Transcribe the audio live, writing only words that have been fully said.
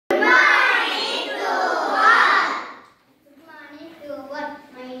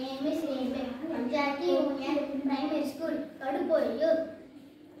kadu.poyyur.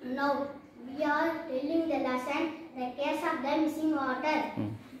 Now we are telling the lesson, the case of the missing water.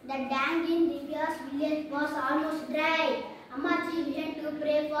 The dam in Divya's village was almost dry. Ammaji began to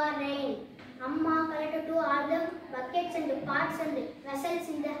pray for rain. Amma collected to all the buckets and pots and vessels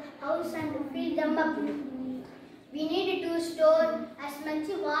in the house and filled them up. We need to store as much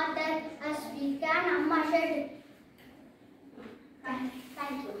water as we can, Amma said.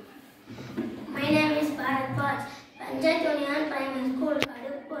 Thank you. My name is Bharat Paz, Panchayat Union Primary School,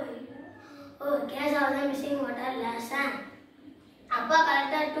 kadu.poyyur. Oh, case of the missing water lesson. Appa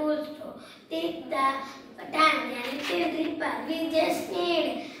collected tools to dig the tank and it is dripper. We just need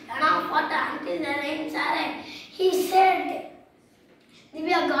enough water until the rains are. He said.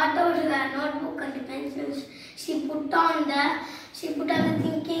 Divya got out her notebook and pencils. She put on the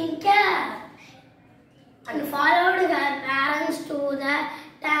thinking cap and followed her parents to the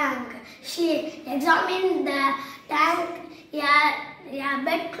tank. She examined the tank a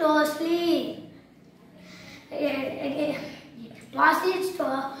bit closely.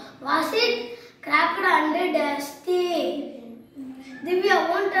 Was it cracked and dusty? Divya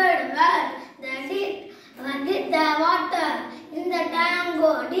wondered where did the water in the tank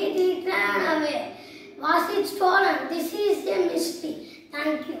go? Did it run away? Was it stolen? This is a mystery.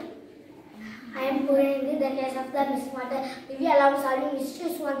 Thank you. I am going the case of the missing water. Divya loved solving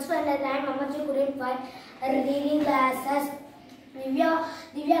mysteries. Once upon a time, Mamaji couldn't find her reading glasses.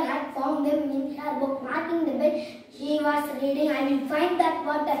 Divya had found them in her book, marking the bed she was reading. I will find that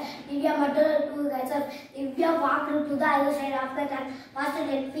water, Divya muttered to herself. Divya walked to the other side of the tank, past the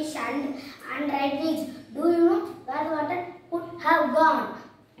dead fish and dried weeds. Do you know where the water could have gone?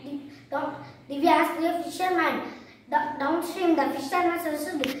 Divya asked the fisherman. Downstream, the fisherman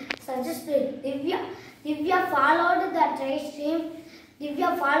suggested. Divya followed the dry stream.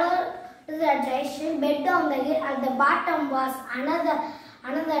 Bed down the hill. At the bottom was another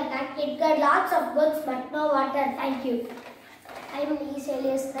tank. It got lots of goods but no water. Thank you. I am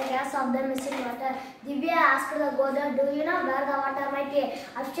Elias, the case of the missing water. Divya asked the Godar, do you know where the water might be?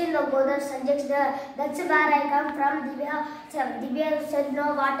 After the Godar suggested, that's where I come from. Divya said,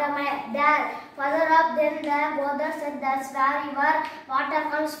 no water might there. Further up, then the Godar said, that's where your water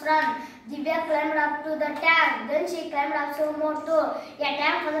comes from. Divya climbed up to the tank. Then she climbed up some more too. A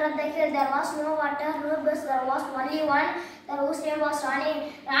tank further up the hill. There was no water, no bus. There was only one. The whose name was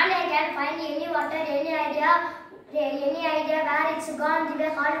Rani. Rani, I can't find any water. Any idea where it's gone? Divya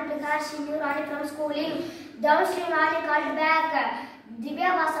called because she knew Rani from schooling. Downstream, Rani called back.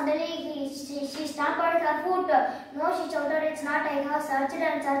 Divya was suddenly, she stamped her foot. No, she shouted, it's not. I have searched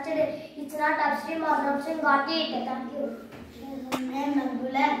and searched. It's not upstream or downstream. Got it. Thank you. I am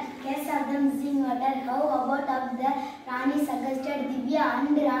Nagula. Case of the missing water. How about up the Rani suggested. Divya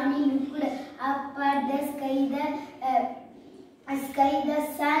and Rani looked up at the sky. The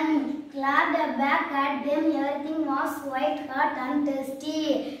sun clapped back at them. Everything was white hot and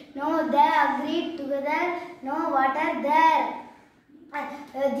thirsty. No, they agreed together. No water there.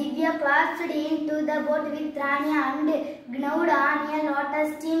 Divya crossed into the boat with Rani and gnawed on a lot of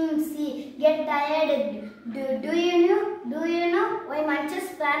steam. She get tired. Do you know why Manchur's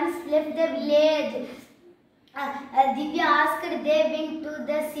parents left the village? Divya asked. They went to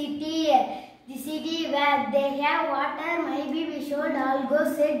the city. The city where they have water. Maybe we should all go,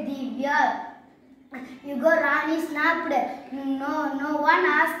 said Divya. You go, Rani snapped. No one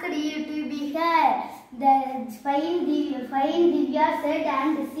asked you to be here. The fine Divya said,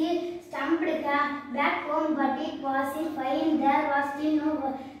 and she stumped back home, but it wasn't fine. There was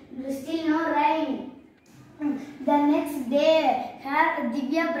still no rain. The next day,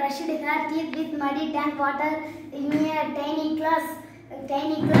 Divya brushed her teeth with muddy tank water in a tiny glass.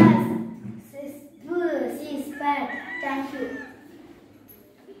 She spat. Thank you.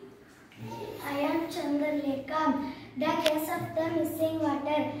 I am Chandralekha. The case of the missing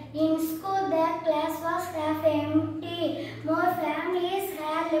water. In school, the class was half empty. More families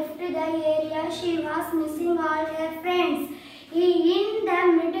had left the area. She was missing all her friends. In the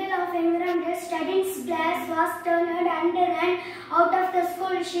middle of environmental studies, class was turned and ran out of the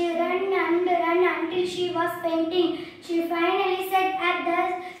school. She ran and ran until she was fainting. She finally said at the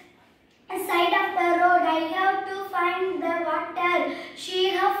side of the road, I have to find the water. She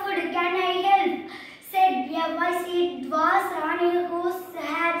huffed, can I help? Said a voice. It was Rani who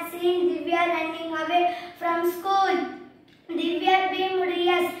had seen Divya running away from school. Divya beamed,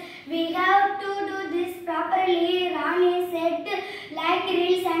 yes, we have to do this properly, Rani said, like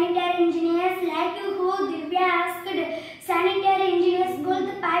real sanitary engineers. Like who? Divya asked. Sanitary engineers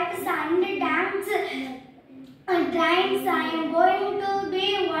build pipes and dams and drains. I am going to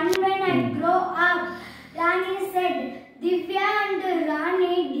be one when I grow up, Rani said. Divya and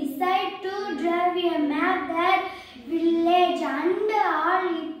Rani decide to drive a map their village and all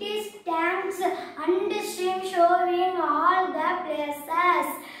it is tanks and stream showing all the places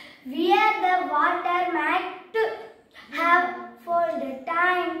where the water might have folded.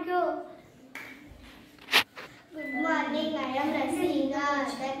 Thank you. Good morning, I am Rasina.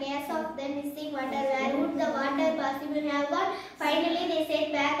 The case of the missing water, where would the water possibly have gone? Finally, they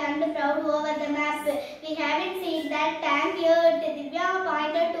sat back and proud over the map. We haven't seen that tank yet. Divya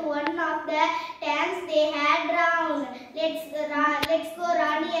pointed to one of the tanks they had drowned. Let's go,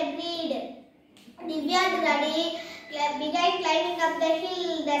 Rani agreed. Divya and Rani began climbing up the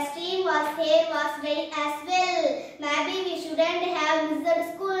hill. The stream was dry as well. Maybe we shouldn't have missed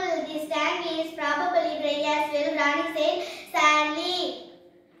school. This tank is probably dry as well, Rani said sadly.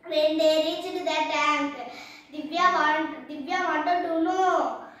 When they reached the tank, Divya wanted to know.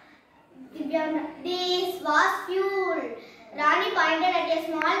 This was fuel. Rani pointed at a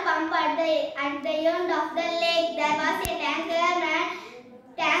small pump at the end of the lake. There was a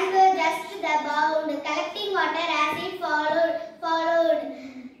tanker just above, collecting water as it followed.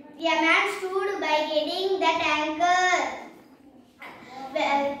 A man stood by getting the tanker.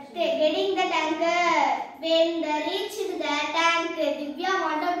 When they reached the tank, Divya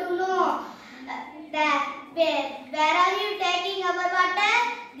wanted to know, where are you taking our water?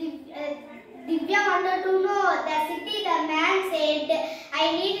 Divya wanted to know the city. The man said, I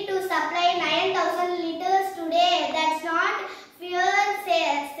need to supply 9,000 liters today. That's not fuel,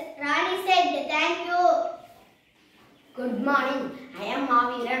 Rani said. Thank you. Good morning. I am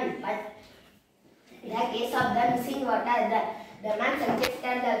Maviran. But in the case of the missing water, the man suggested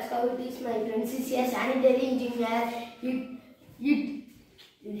that scout is my friend. She is a sanitary engineer.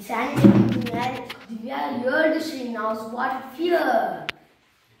 Sanitary engineer. Divya heard she knows what fear.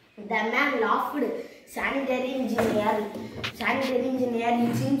 The man laughed. Sanitary engineer,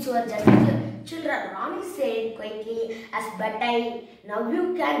 it seems you are just children. Rani said quickly, but now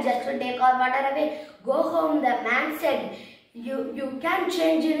you can just take our water away. Go home, the man said. You can't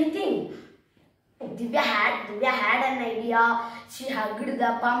change anything. Divya had an idea. She hugged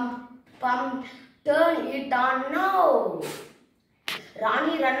the pump, turn it on now.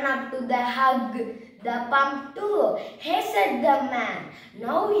 Rani ran up to hug the pump too. Hey, said the man.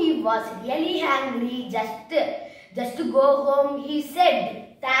 Now he was really hungry. Just to go home, he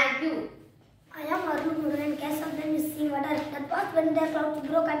said. Thank you. I am Arun. In case of the missing water, that was when the clouds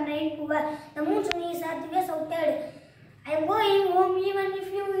broke and rain poured. The moon soon is at the shouted, I am going home even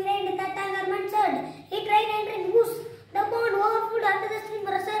if you rained. That tiger said. He cried and ran goose. The pond overflowed under the stream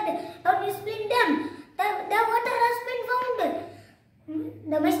said, down his spring dam. The water has been found.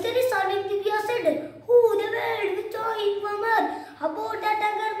 The mystery solving Divya said, who the world which I informer about that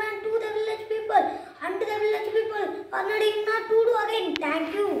tiger man to the village people, and the village people are not to do again.